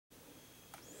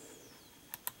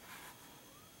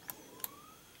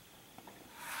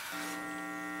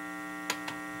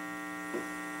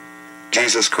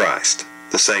Jesus Christ,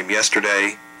 the same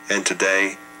yesterday and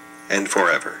today and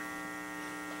forever.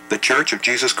 The Church of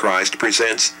Jesus Christ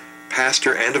presents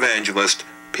Pastor and Evangelist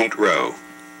Pete Rowe.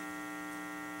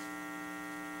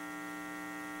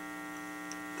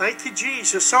 Thank you,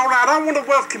 Jesus. All right, I want to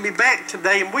welcome you back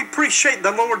today, and we appreciate the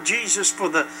Lord Jesus for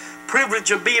the privilege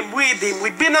of being with Him.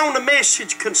 We've been on a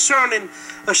message concerning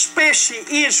especially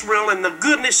Israel and the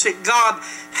goodness that God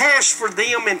has for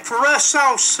them and for us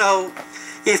also,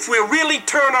 if we really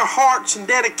turn our hearts in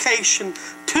dedication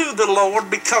to the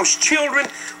Lord, because children,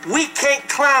 we can't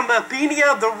climb up any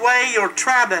other way or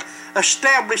try to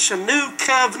establish a new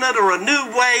covenant or a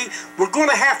new way. We're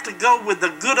going to have to go with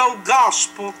the good old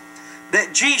gospel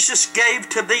that Jesus gave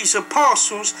to these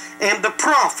apostles and the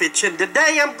prophets. And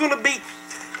today I'm going to be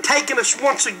taking us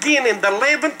once again in the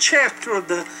 11th chapter of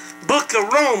the book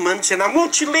of Romans, and I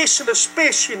want you to listen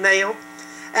especially now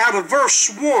out of verse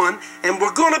 1, and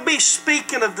we're going to be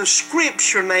speaking of the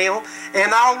scripture now,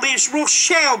 and all Israel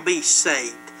shall be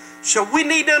saved. So we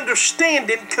need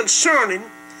understanding concerning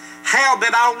how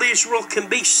that all Israel can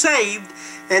be saved,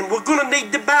 and we're going to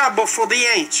need the Bible for the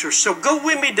answer. So go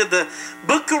with me to the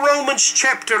book of Romans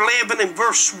chapter 11 and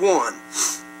verse 1.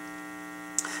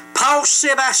 Paul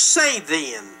said, I say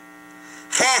then,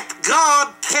 hath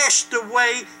God cast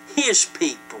away his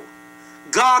people?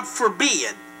 God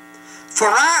forbid. For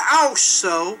I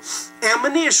also am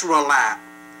an Israelite,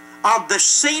 of the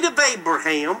seed of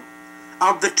Abraham,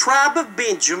 of the tribe of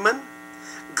Benjamin.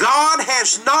 God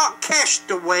has not cast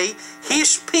away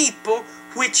his people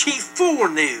which he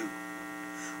foreknew.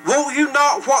 Wot you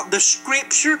not what the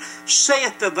scripture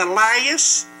saith of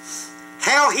Elias,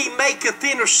 how he maketh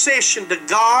intercession to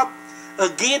God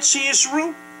against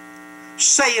Israel,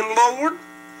 saying, Lord,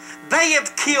 they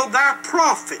have killed thy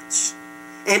prophets,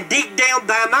 and digged down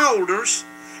thine altars,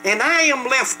 and I am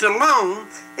left alone,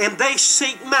 and they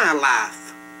seek my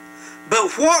life.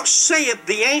 But what saith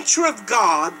the answer of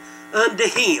God unto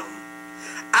him?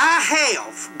 I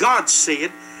have, God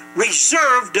said,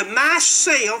 reserved to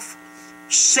myself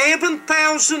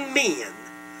 7,000 men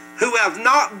who have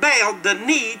not bowed the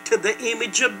knee to the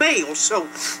image of Baal. So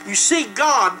you see,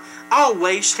 God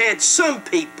always had some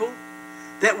people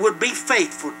that would be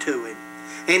faithful to him.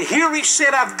 And here he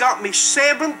said, I've got me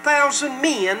 7,000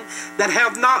 men that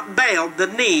have not bowed the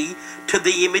knee to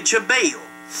the image of Baal.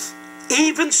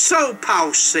 Even so,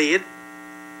 Paul said,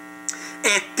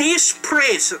 at this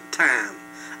present time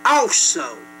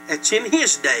also, that's in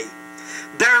his day,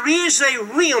 there is a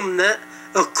remnant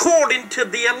according to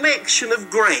the election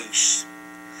of grace.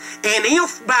 And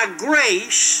if by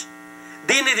grace,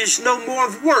 then it is no more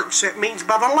of works. That means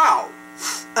by the law.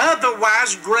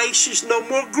 Otherwise, grace is no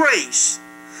more grace.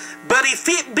 But if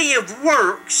it be of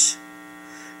works,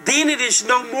 then it is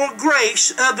no more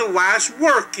grace. Otherwise,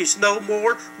 work is no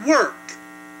more work.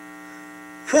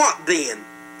 What then?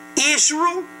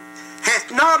 Israel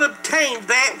hath not obtained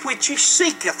that which he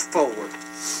seeketh for,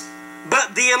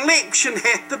 but the election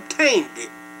hath obtained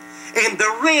it, and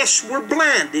the rest were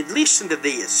blinded. Listen to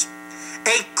this.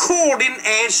 According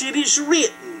as it is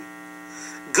written,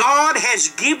 God has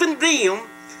given them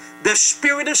the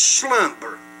spirit of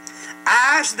slumber,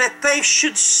 eyes that they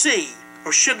should see,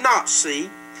 or should not see,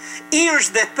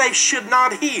 ears that they should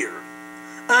not hear,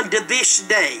 unto this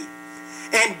day.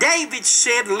 And David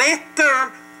said, let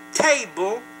their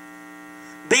table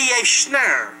be a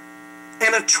snare,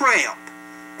 and a trap,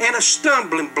 and a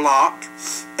stumbling block,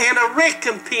 and a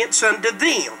recompense unto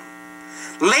them.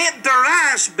 Let their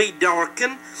eyes be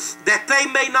darkened, that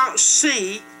they may not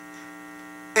see,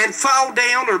 and fall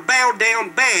down or bow down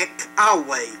back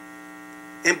always,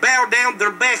 and bow down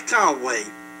their back always.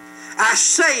 I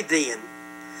say then,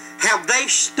 have they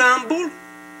stumbled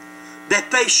that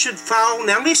they should fall?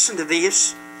 Now listen to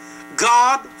this.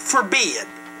 God forbid.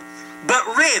 But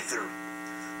rather,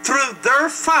 through their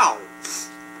fall,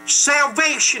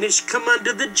 salvation is come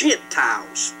unto the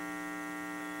Gentiles,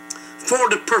 for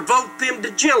to provoke them to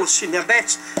jealousy. Now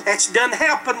that's done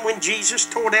happen when Jesus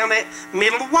tore down that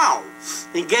middle wall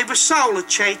and gave us all a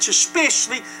chance,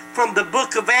 especially from the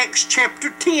book of Acts chapter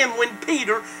 10 when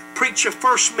Peter preached a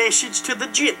first message to the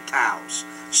Gentiles.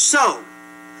 So,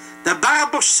 the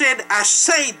Bible said, I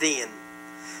say then,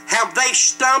 have they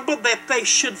stumbled that they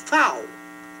should fall?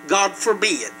 God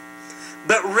forbid.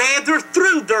 But rather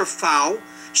through their fall,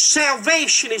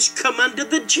 salvation is come unto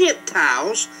the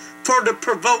Gentiles, for to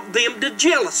provoke them to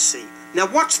jealousy. Now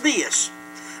watch this.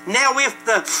 Now if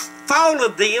the fall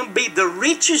of them be the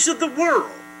riches of the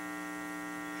world,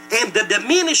 and the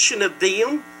diminishing of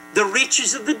them the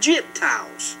riches of the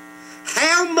Gentiles,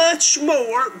 how much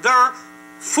more their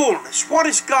fullness? What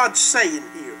is God saying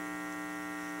here?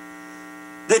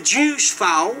 The Jews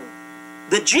fall.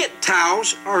 The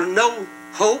Gentiles are no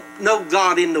hope, no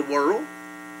God in the world.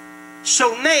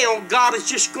 So now God is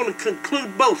just going to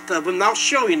conclude both of them. And I'll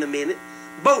show you in a minute.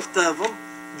 Both of them,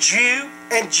 Jew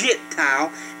and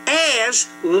Gentile, as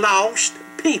lost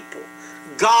people.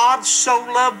 God so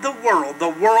loved the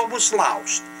world was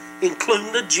lost,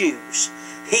 including the Jews.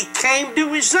 He came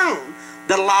to his own,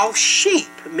 the lost sheep,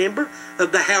 remember,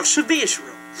 of the house of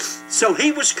Israel. So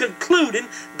he was concluding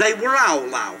they were all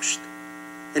lost.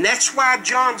 And that's why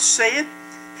John said,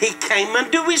 he came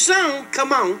unto his own,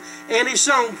 come on, and his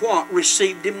own what?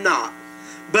 Received him not.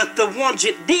 But the ones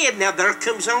that did, now there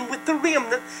comes on with the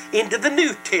remnant into the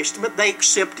New Testament, they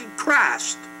accepted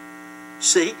Christ.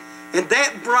 See? And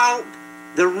that brought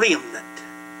the remnant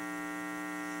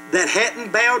that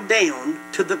hadn't bowed down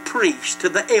to the priests, to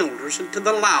the elders, and to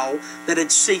the law that had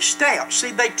ceased out.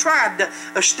 See, they tried to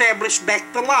establish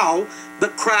back the law,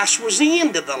 but Christ was the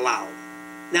end of the law.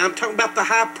 Now I'm talking about the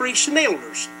high priests and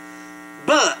elders.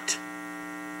 But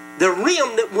the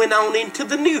remnant went on into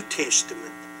the New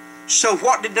Testament. So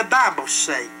what did the Bible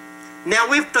say?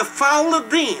 Now if the fall of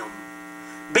them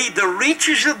be the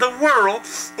riches of the world,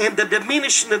 and the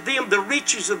diminishing of them the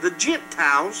riches of the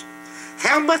Gentiles,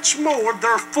 how much more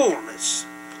their fullness?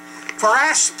 For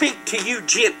I speak to you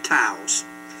Gentiles,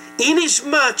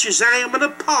 inasmuch as I am an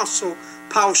apostle,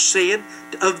 Paul said,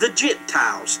 of the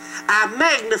Gentiles, I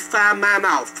magnify mine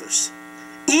office,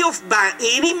 if by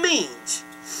any means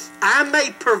I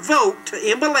may provoke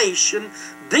to immolation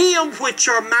them which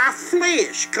are my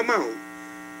flesh, come on,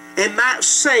 and might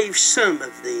save some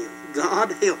of them.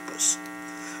 God help us.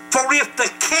 For if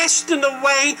the casting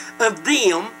away of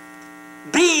them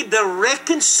be the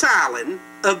reconciling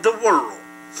of the world,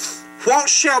 what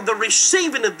shall the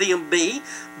receiving of them be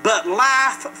but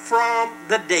life from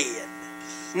the dead?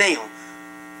 Now,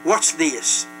 what's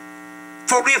this?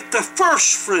 For if the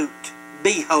first fruit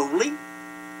be holy,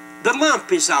 the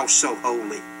lump is also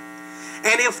holy.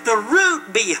 And if the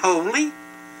root be holy,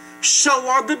 so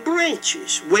are the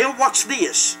branches. Well, what's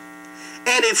this?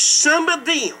 And if some of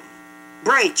them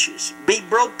branches be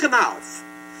broken off,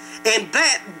 and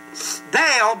that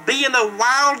thou, being a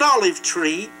wild olive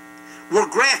tree, were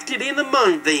grafted in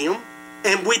among them,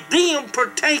 and with them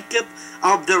partaketh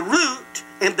of the root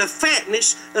and the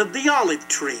fatness of the olive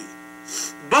tree.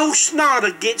 Boast not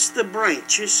against the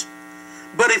branches,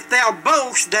 but if thou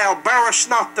boast, thou bearest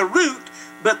not the root,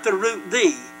 but the root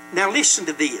thee. Now listen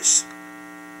to this.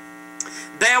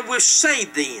 Thou wilt say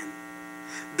then,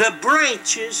 the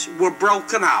branches were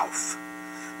broken off,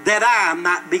 that I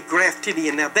might be grafted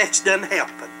in. Now that's done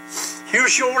happen.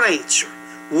 Here's your answer.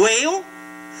 Well,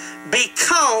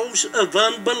 because of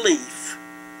unbelief,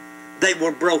 they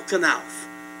were broken off,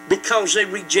 because they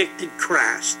rejected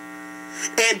Christ.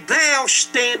 And thou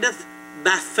standeth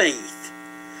by faith.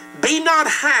 Be not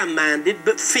high-minded,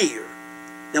 but fear.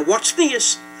 Now watch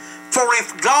this. For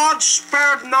if God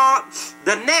spared not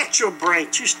the natural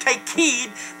branches, take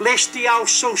heed lest he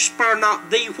also spare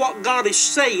not thee. What God is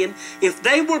saying, if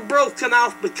they were broken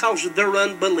off because of their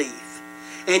unbelief,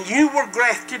 and you were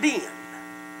grafted in,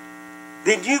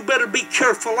 then you better be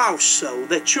careful also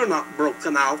that you're not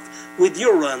broken off with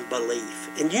your unbelief.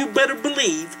 And you better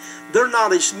believe there are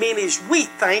not as many as we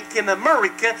think in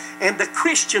America and the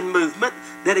Christian movement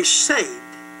that is saved.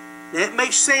 Now, it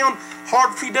may sound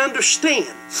hard for you to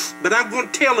understand, but I'm going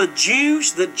to tell the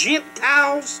Jews, the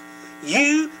Gentiles,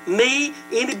 you, me,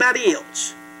 anybody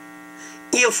else,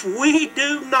 if we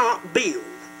do not build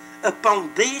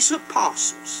upon these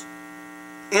apostles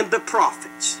and the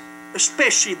prophets,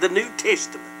 especially the New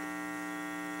Testament,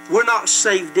 we're not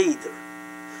saved either.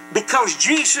 Because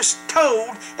Jesus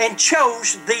told and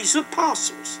chose these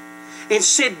apostles and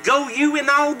said, go you in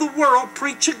all the world,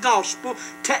 preach a gospel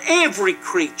to every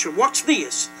creature. Watch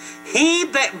this. He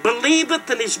that believeth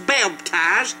and is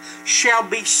baptized shall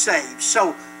be saved.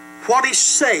 So, what is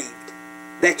saved?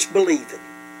 That's believing.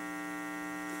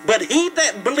 But he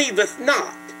that believeth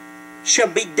not shall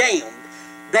be damned.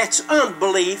 That's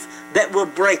unbelief that will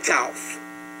break off.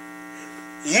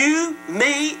 You,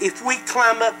 me, if we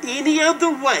climb up any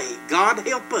other way, God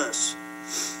help us,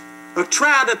 or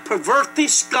try to pervert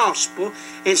this gospel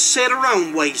and set our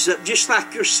own ways up, just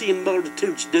like you're seeing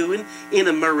multitudes doing in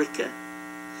America,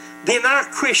 then our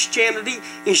Christianity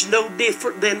is no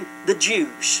different than the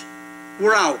Jews.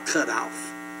 We're all cut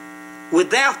off.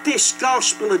 Without this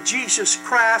gospel of Jesus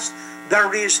Christ,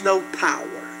 there is no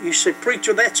power. You say,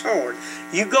 preacher, that's hard.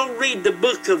 You go read the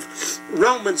book of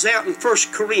Romans out in 1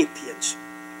 Corinthians.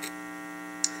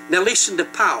 Now listen to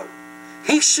Paul.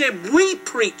 He said, we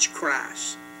preach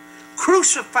Christ,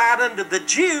 crucified unto the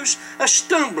Jews a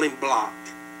stumbling block,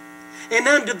 and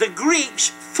unto the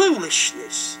Greeks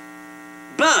foolishness.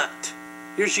 But,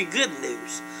 here's your good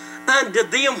news, unto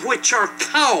them which are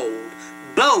called,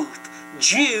 both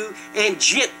Jew and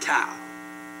Gentile,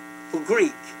 or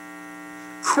Greek,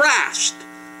 Christ,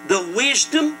 the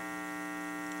wisdom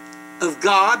of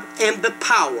God and the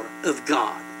power of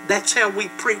God. That's how we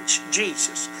preach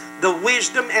Jesus. The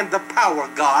wisdom and the power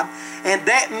of God. And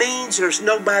that means there's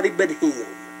nobody but Him.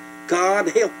 God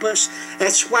help us.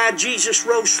 That's why Jesus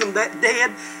rose from that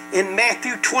dead in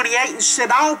Matthew 28 and said,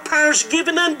 all power is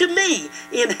given unto me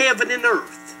in heaven and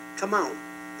earth. Come on.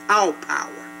 All power.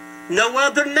 No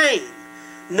other name,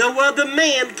 no other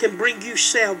man can bring you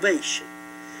salvation.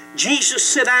 Jesus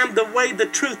said, I am the way, the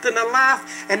truth, and the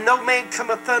life, and no man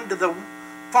cometh unto the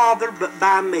Father but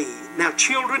by me. Now,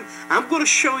 children, I'm going to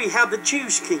show you how the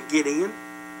Jews can get in,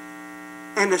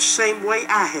 and the same way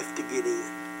I have to get in.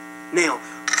 Now,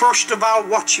 first of all,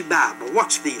 watch your Bible.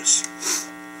 Watch this.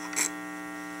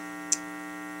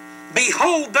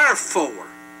 Behold, therefore,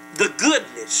 the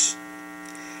goodness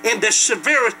and the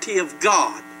severity of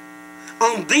God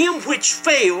on them which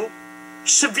fail,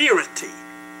 severity.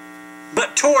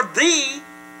 But toward thee,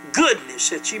 goodness,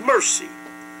 that's your mercy.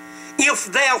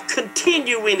 If thou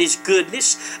continue in His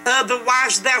goodness,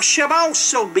 otherwise thou shalt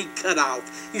also be cut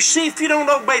off. You see, if you don't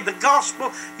obey the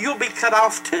gospel, you'll be cut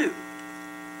off too.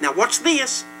 Now watch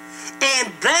this.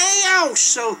 And they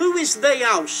also, who is they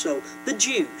also? The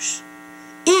Jews.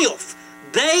 If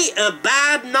they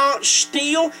abide not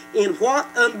still in what?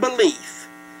 Unbelief,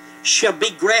 shall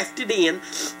be grafted in,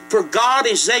 for God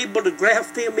is able to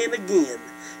graft them in again.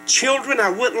 Children,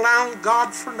 I wouldn't lie on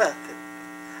God for nothing.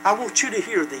 I want you to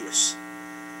hear this.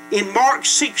 In Mark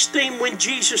 16, when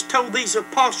Jesus told these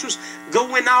apostles,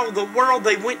 go in all the world,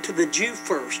 they went to the Jew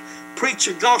first. Preach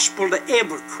the gospel to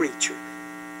every creature.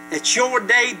 It's your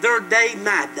day, their day,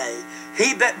 my day.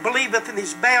 He that believeth and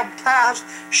is baptized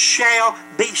shall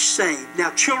be saved.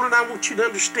 Now, children, I want you to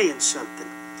understand something.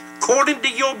 According to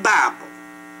your Bible,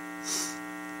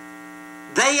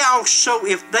 they also,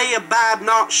 if they abide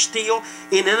not still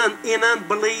in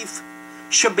unbelief,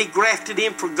 shall be grafted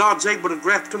in, for God's able to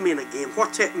graft them in again.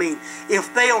 What's that mean?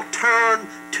 If they'll turn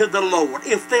to the Lord,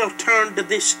 if they'll turn to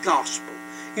this gospel.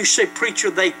 You say, preacher,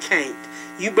 they can't.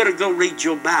 You better go read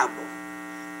your Bible.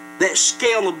 That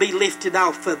scale will be lifted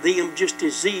off of them just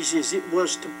as easy as it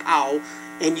was to Paul,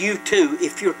 and you too,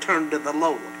 if you're turned to the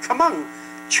Lord. Come on,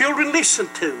 children, listen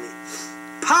to me.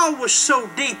 Paul was so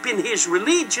deep in his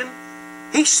religion,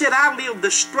 he said, I lived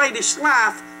the straightest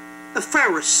life, a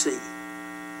Pharisee.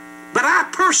 But I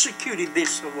persecuted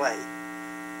this away.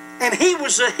 And he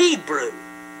was a Hebrew.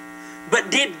 But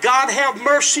did God have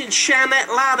mercy and shine that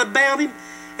light about him?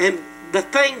 And the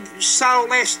thing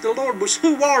Saul asked the Lord was,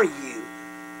 who are you?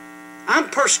 I'm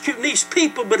persecuting these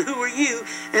people, but who are you?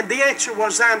 And the answer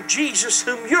was, I'm Jesus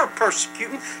whom you're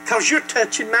persecuting because you're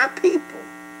touching my people.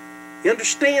 You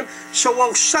understand? So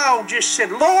old Saul just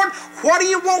said, Lord, what do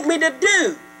you want me to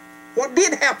do? What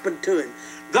did happen to him?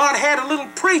 God had a little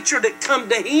preacher that come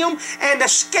to him, and the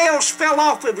scales fell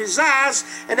off of his eyes,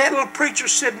 and that little preacher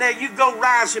said, now you go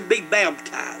rise and be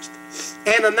baptized.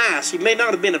 Ananias, he may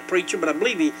not have been a preacher, but I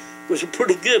believe he was a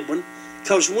pretty good one,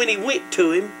 because when he went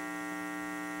to him,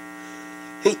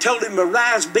 he told him,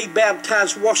 arise, be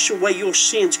baptized, wash away your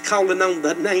sins, calling on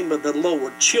the name of the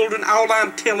Lord. Children, all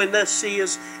I'm telling us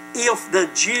is, if the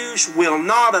Jews will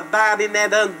not abide in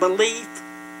that unbelief,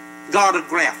 God will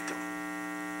graft them.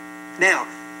 Now,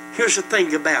 here's the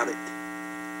thing about it.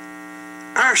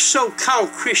 Our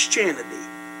so-called Christianity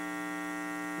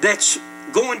that's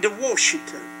going to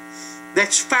Washington,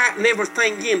 that's fighting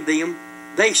everything in them,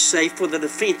 they say, for the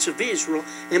defense of Israel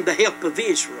and the help of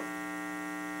Israel.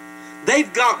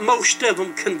 They've got most of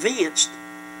them convinced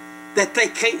that they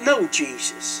can't know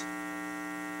Jesus.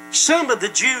 Some of the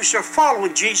Jews are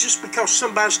following Jesus because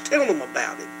somebody's telling them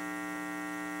about him.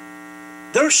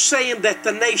 They're saying that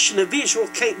the nation of Israel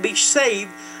can't be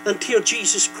saved until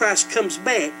Jesus Christ comes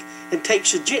back and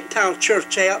takes the Gentile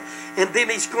church out, and then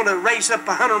he's going to raise up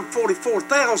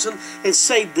 144,000 and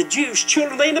save the Jews.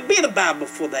 Children, there ain't a bit of Bible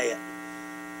for that.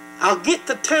 I'll get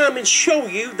the time and show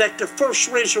you that the first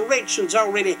resurrection's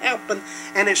already happened,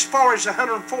 and as far as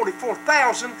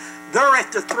 144,000, they're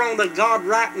at the throne of God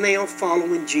right now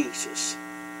following Jesus.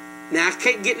 Now, I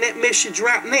can't get in that message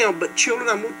right now, but children,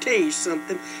 I'm going to tell you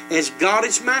something. As God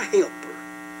is my helper,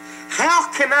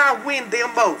 how can I win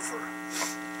them over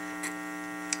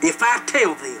if I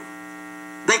tell them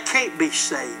they can't be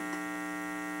saved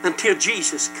until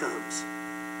Jesus comes?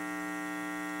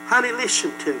 Honey,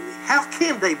 listen to me. How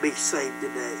can they be saved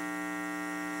today?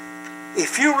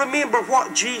 If you remember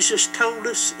what Jesus told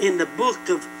us in the book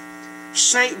of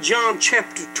St. John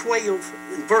chapter 12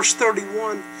 and verse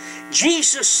 31,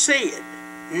 Jesus said,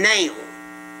 now,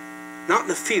 not in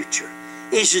the future,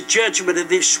 is the judgment of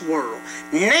this world.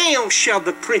 Now shall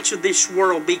the prince of this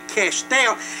world be cast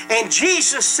out. And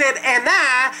Jesus said, and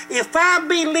I, if I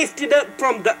be lifted up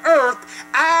from the earth,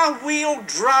 I will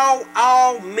draw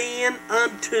all men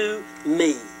unto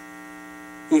me.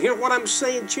 You hear what I'm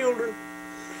saying, children?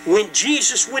 When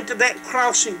Jesus went to that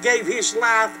cross and gave his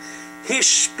life, his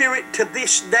Spirit to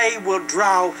this day will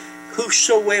draw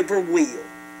whosoever will.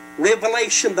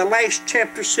 Revelation, the last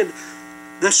chapter, said,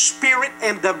 the Spirit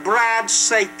and the bride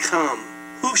say, come.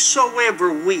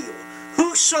 Whosoever will.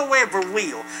 Whosoever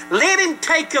will. Let him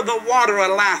take of the water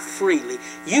of life freely.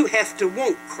 You have to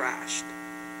want Christ.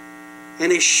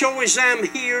 And as sure as I'm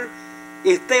here,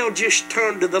 if they'll just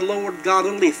turn to the Lord, God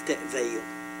will lift that veil.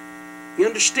 You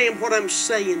understand what I'm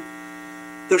saying?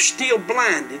 They're still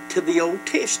blinded to the Old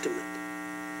Testament.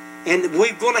 And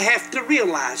we're going to have to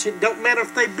realize it don't matter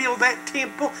if they build that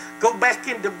temple, go back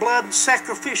into blood and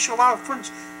sacrificial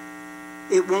offerings,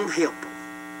 it won't help them.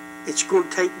 It's going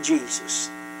to take Jesus.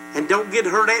 And don't get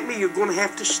hurt at me, you're going to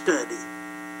have to study.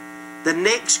 The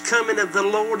next coming of the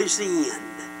Lord is the end.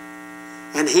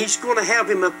 And he's going to have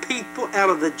him a people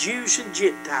out of the Jews and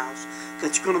Gentiles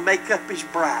that's going to make up his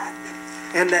bride.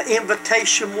 And the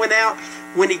invitation went out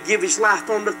when he gave his life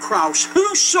on the cross.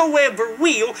 Whosoever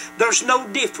will, there's no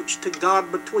difference to God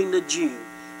between the Jew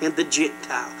and the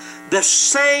Gentile. The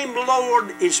same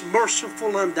Lord is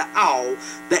merciful unto all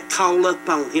that call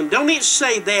upon him. Don't it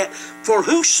say that? For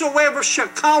whosoever shall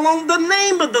call on the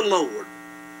name of the Lord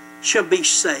shall be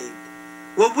saved.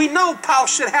 Well, we know Paul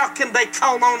said, how can they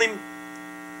call on him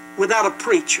without a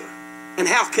preacher? And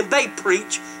how can they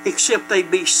preach except they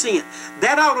be sent?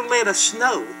 That ought to let us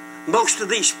know most of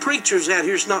these preachers out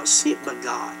here is not sent by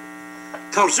God.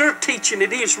 Because they're teaching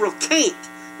that Israel can't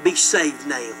be saved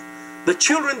now. But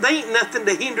children, they ain't nothing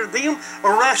to hinder them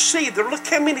or us either. Look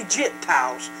how many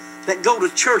Gentiles that go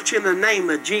to church in the name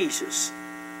of Jesus,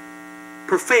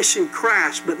 professing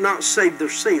Christ but not saved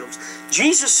themselves.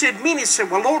 Jesus said, many said,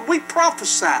 well, Lord, we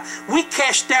prophesy. We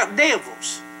cast out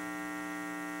devils.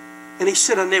 And he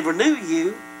said, I never knew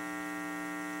you.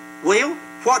 Well,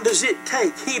 what does it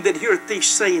take? He that heareth these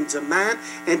sayings of mine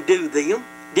and do them.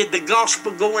 Did the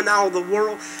gospel go in all the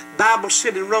world? Bible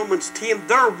said in Romans 10,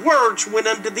 their words went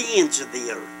unto the ends of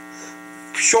the earth.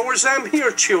 Sure as I'm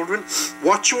here, children,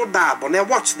 watch your Bible. Now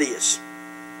watch this.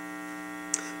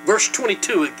 Verse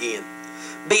 22 again.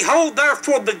 Behold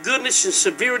therefore the goodness and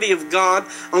severity of God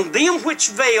on them which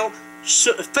fail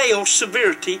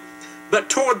severity, but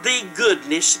toward thee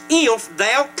goodness, if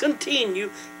thou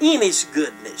continue in his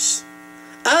goodness.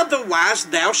 Otherwise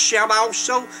thou shalt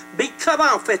also be cut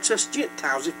off. That's us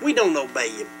Gentiles if we don't obey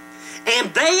him.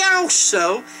 And they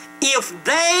also, if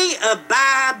they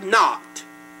abide not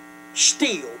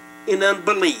still in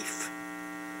unbelief,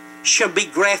 shall be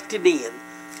grafted in.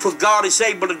 For God is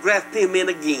able to graft them in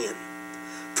again.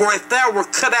 For if thou were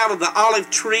cut out of the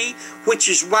olive tree, which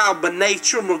is wild by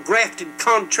nature, and were grafted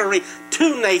contrary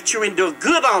to nature into a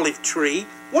good olive tree,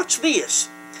 watch this.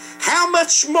 How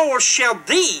much more shall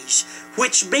these,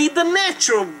 which be the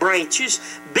natural branches,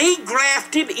 be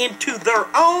grafted into their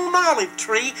own olive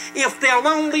tree, if they'll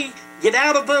only get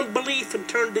out of unbelief and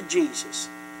turn to Jesus?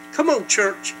 Come on,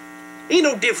 church. Ain't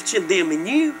no difference in them and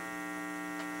you.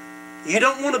 You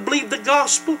don't want to believe the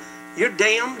gospel? You're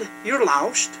damned. You're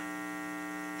lost.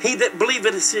 He that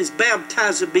believeth is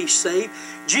baptized and be saved.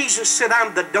 Jesus said,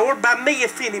 I'm the door. By me,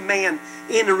 if any man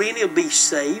enter in, he'll be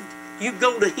saved. You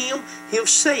go to him, he'll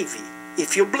save you,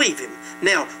 if you'll believe him.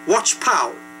 Now, watch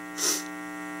Paul.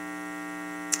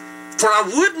 For I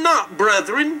would not,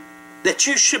 brethren, that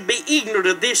you should be ignorant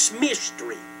of this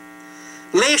mystery,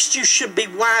 lest you should be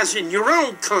wise in your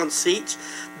own conceits,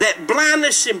 that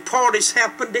blindness in part has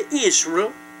happened to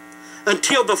Israel,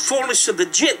 until the fullness of the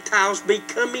Gentiles be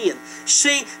come in.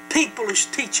 See, people is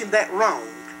teaching that wrong.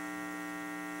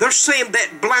 They're saying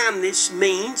that blindness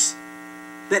means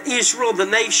that Israel, the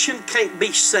nation, can't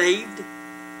be saved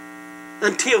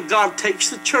until God takes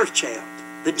the church out,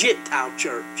 the Gentile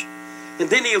church. And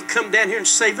then he'll come down here and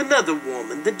save another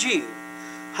woman, the Jew.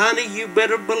 Honey, you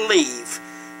better believe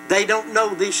they don't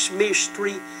know this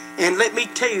mystery. And let me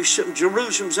tell you something,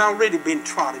 Jerusalem's already been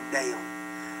trodden down.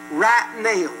 Right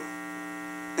now,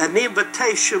 an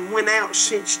invitation went out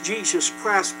since Jesus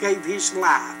Christ gave his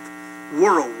life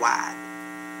worldwide.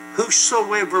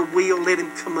 Whosoever will, let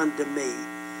him come unto me.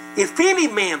 If any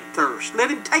man thirst,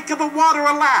 let him take of the water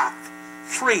of life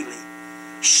freely.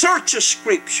 Search the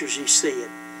scriptures, he said.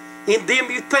 In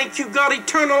them you think you've got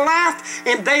eternal life,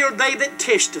 and they are they that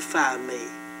testify me.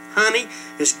 Honey,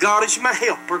 as God is my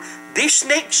helper, this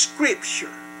next scripture,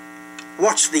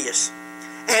 watch this.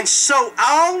 And so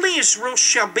all Israel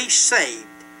shall be saved,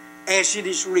 as it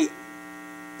is written.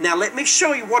 Now let me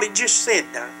show you what it just said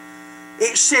there.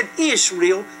 It said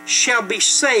Israel shall be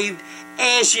saved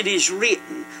as it is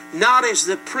written, not as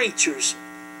the preachers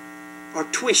are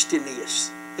twisting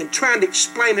this and trying to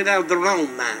explain it out of their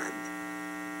own mind.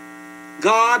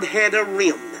 God had a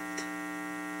remnant,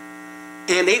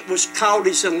 and it was called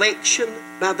his election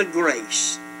by the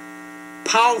grace.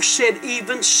 Paul said,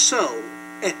 even so,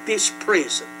 at this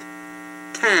present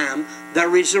time,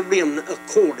 there is a remnant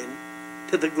according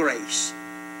to the grace.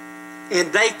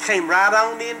 And they came right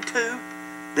on into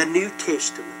the New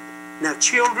Testament. Now,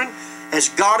 children, as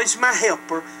God is my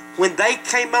helper, when they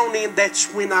came on in,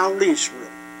 that's when all Israel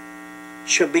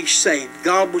shall be saved.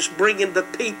 God was bringing the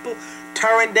people,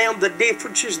 tearing down the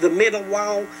differences, the middle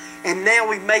wall, and now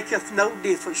he maketh no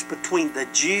difference between the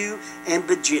Jew and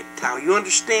the Gentile. You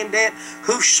understand that?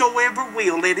 Whosoever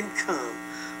will, let him come.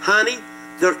 Honey,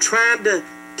 they're trying to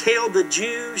tell the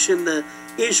Jews and the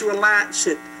Israelites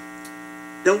that,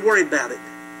 don't worry about it.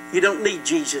 You don't need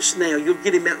Jesus now. You'll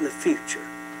get him out in the future.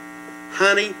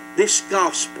 Honey, this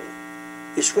gospel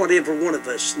is what every one of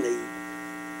us need.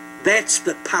 That's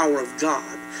the power of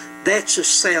God. That's a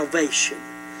salvation.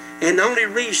 And the only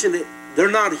reason that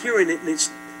they're not hearing it and it's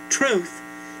truth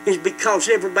is because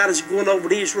everybody's going over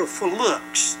to Israel for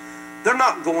looks. They're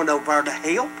not going over there to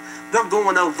help. They're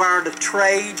going over there to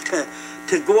trade,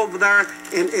 to go over there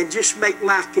and just make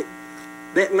like it.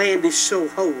 That land is so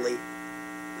holy,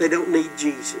 they don't need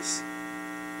Jesus.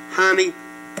 Honey,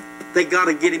 they got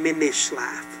to get him in this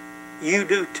life. You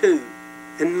do too,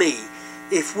 and me.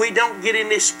 If we don't get in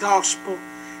this gospel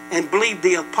and believe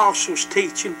the apostles'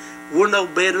 teaching, we're no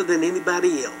better than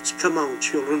anybody else. Come on,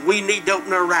 children. We need to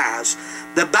open our eyes.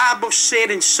 The Bible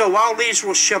said, and so all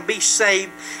Israel shall be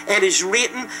saved, and is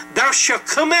written, there shall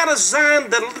come out of Zion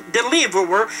the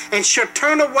deliverer, and shall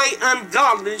turn away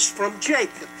ungodliness from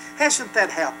Jacob. Hasn't that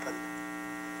happened?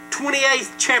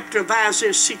 28th chapter of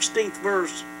Isaiah, 16th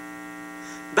verse.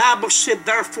 Bible said,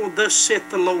 therefore thus saith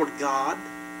the Lord God,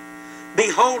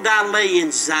 behold, I lay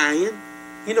in Zion.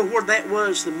 You know where that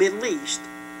was? The Middle East.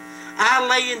 I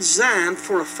lay in Zion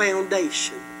for a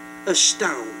foundation, a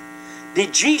stone.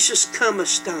 Did Jesus come a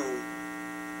stone?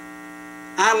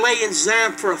 I lay in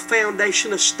Zion for a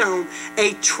foundation, a stone,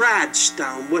 a tried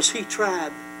stone. Was he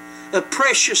tried? A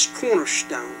precious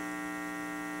cornerstone.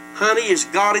 Honey, as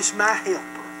God is my helper,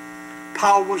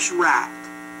 Paul was right.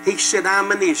 He said,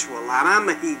 I'm an Israelite. I'm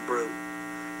a Hebrew.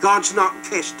 God's not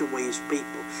cast away his people.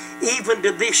 Even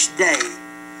to this day,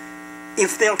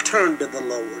 if they'll turn to the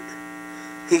Lord,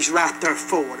 he's right there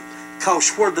for them.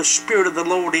 Because where the Spirit of the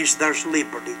Lord is, there's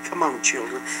liberty. Come on,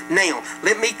 children. Now,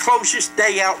 let me close this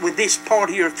day out with this part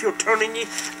here. If you'll turn in your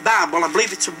Bible, I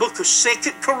believe it's a book of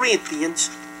 2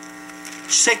 Corinthians.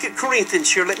 2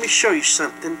 Corinthians here. Let me show you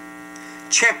something.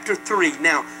 Chapter 3.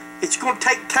 Now, it's going to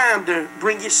take time to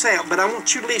bring this out, but I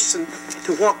want you to listen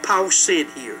to what Paul said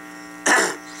here.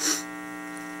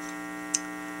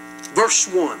 Verse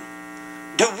 1.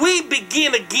 Do we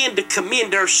begin again to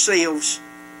commend ourselves,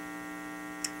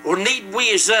 or need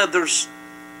we as others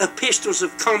epistles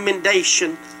of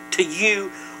commendation to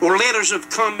you, or letters of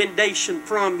commendation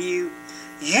from you?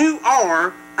 You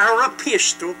are our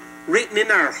epistle written in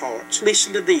our hearts.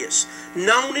 Listen to this.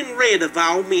 Known and read of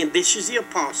all men. This is the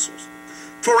apostles.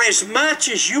 For as much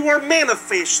as you are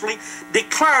manifestly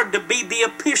declared to be the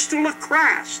epistle of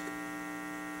Christ,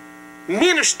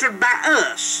 ministered by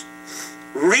us,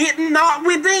 written not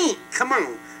with ink, come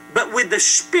on, but with the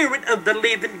Spirit of the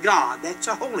living God. That's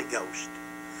the Holy Ghost.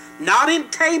 Not in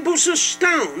tables of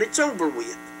stone, it's over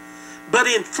with, but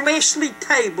in fleshly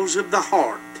tables of the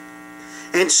heart.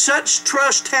 And such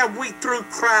trust have we through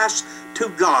Christ to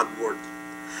Godward.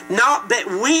 Not that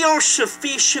we are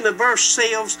sufficient of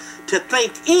ourselves to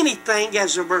think anything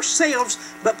as of ourselves,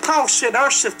 but Paul said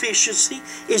our sufficiency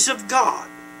is of God.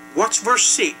 Watch verse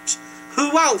 6.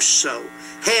 Who also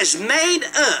has made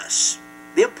us,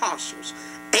 the apostles,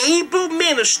 able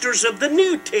ministers of the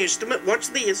New Testament, watch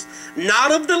this,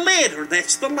 not of the letter,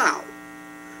 that's the law,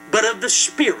 but of the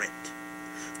Spirit.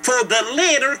 For the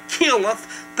letter killeth,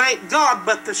 thank God,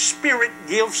 but the Spirit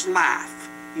gives life.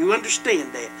 You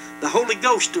understand that? The Holy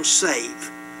Ghost will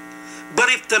save. But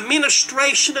if the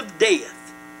ministration of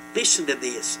death, listen to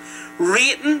this,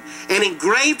 written and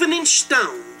engraven in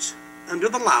stones under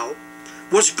the law,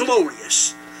 was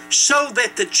glorious, so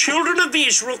that the children of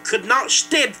Israel could not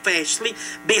steadfastly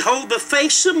behold the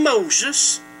face of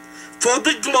Moses for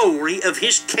the glory of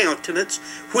his countenance,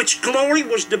 which glory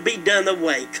was to be done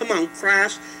away. Come on,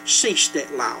 Christ ceased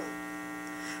that law.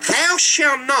 how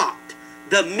shall not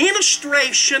the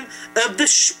ministration of the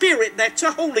Spirit, that's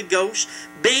the Holy Ghost,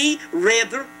 be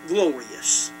rather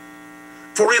glorious?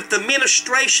 For if the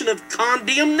ministration of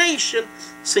condemnation,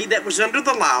 see, that was under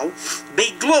the law,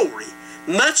 be glory,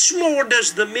 much more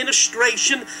does the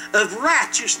ministration of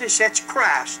righteousness, that's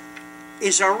Christ,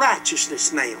 is our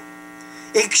righteousness now,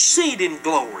 exceed in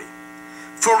glory.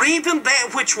 For even that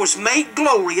which was made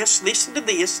glorious, listen to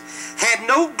this, had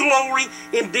no glory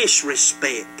in this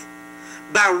respect,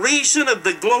 by reason of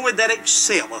the glory that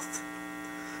excelleth.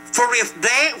 For if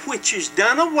that which is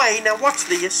done away, now watch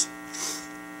this,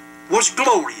 was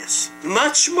glorious,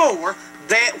 much more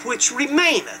that which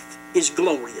remaineth is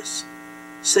glorious.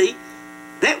 See,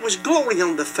 that was glory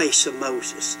on the face of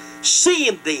Moses.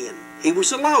 Seeing then, he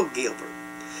was a lawgiver,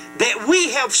 that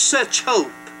we have such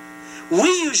hope, we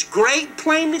use great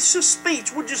plainness of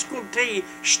speech. We're just going to tell you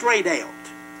straight out.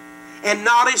 And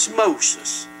not as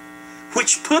Moses,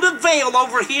 which put a veil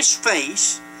over his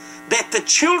face, that the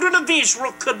children of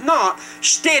Israel could not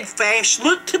steadfast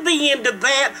look to the end of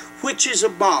that which is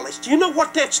abolished. You know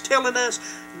what that's telling us?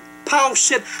 Paul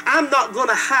said, I'm not going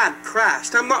to hide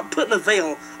Christ. I'm not putting a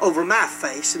veil over my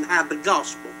face and hide the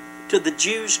gospel to the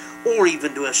Jews or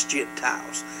even to us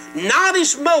Gentiles. Not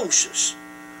as Moses,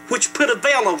 which put a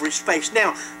veil over his face.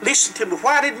 Now, listen to me.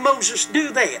 Why did Moses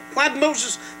do that? Why did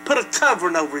Moses put a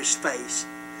covering over his face?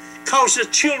 Because the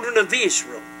children of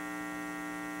Israel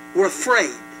were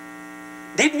afraid.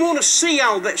 Didn't want to see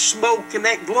all that smoke and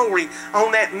that glory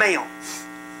on that mount.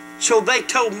 So they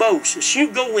told Moses,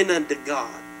 you go in unto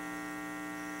God.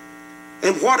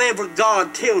 And whatever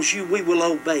God tells you, we will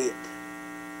obey it.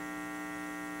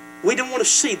 We don't want to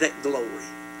see that glory.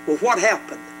 Well, what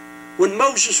happened? When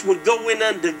Moses would go in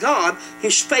unto God,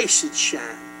 his face would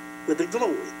shine with the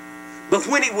glory. But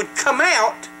when he would come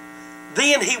out,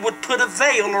 then he would put a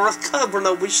veil or a covering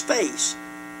over his face,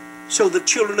 so the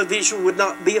children of Israel would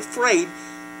not be afraid,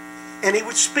 and he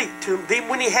would speak to them. Then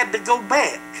when he had to go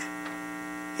back,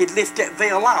 he'd lift that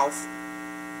veil off.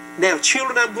 Now,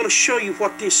 children, I'm going to show you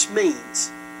what this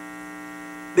means,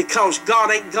 because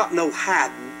God ain't got no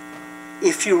hiding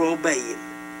if you're obeying.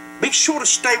 Be sure to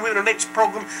stay with our next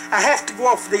program. I have to go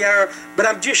off the air, but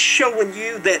I'm just showing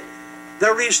you that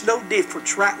there is no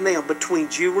difference right now between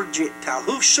Jew or Gentile.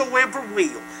 Whosoever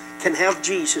will can have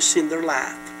Jesus in their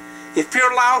life. If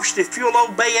you're lost, if you'll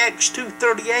obey Acts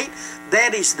 2:38,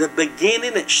 that is the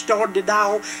beginning. It started it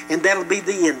all, and that'll be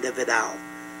the end of it all.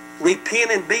 Repent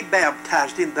and be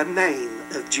baptized in the name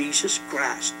of Jesus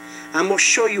Christ. I'm going to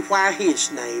show you why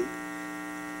his name.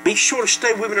 Be sure to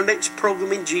stay with me in our next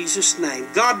program in Jesus' name.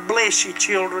 God bless you,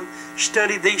 children.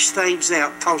 Study these things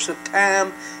out, because the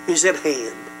time is at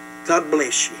hand. God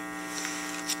bless you.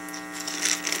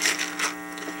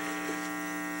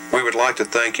 We would like to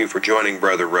thank you for joining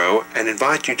Brother Rowe and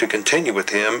invite you to continue with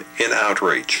him in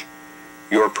outreach.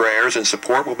 Your prayers and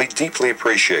support will be deeply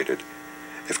appreciated.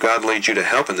 If God leads you to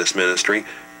help in this ministry,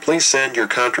 please send your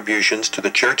contributions to the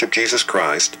Church of Jesus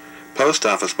Christ, Post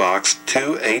Office Box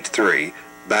 283,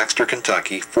 Baxter,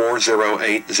 Kentucky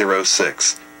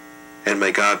 40806. And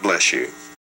may God bless you.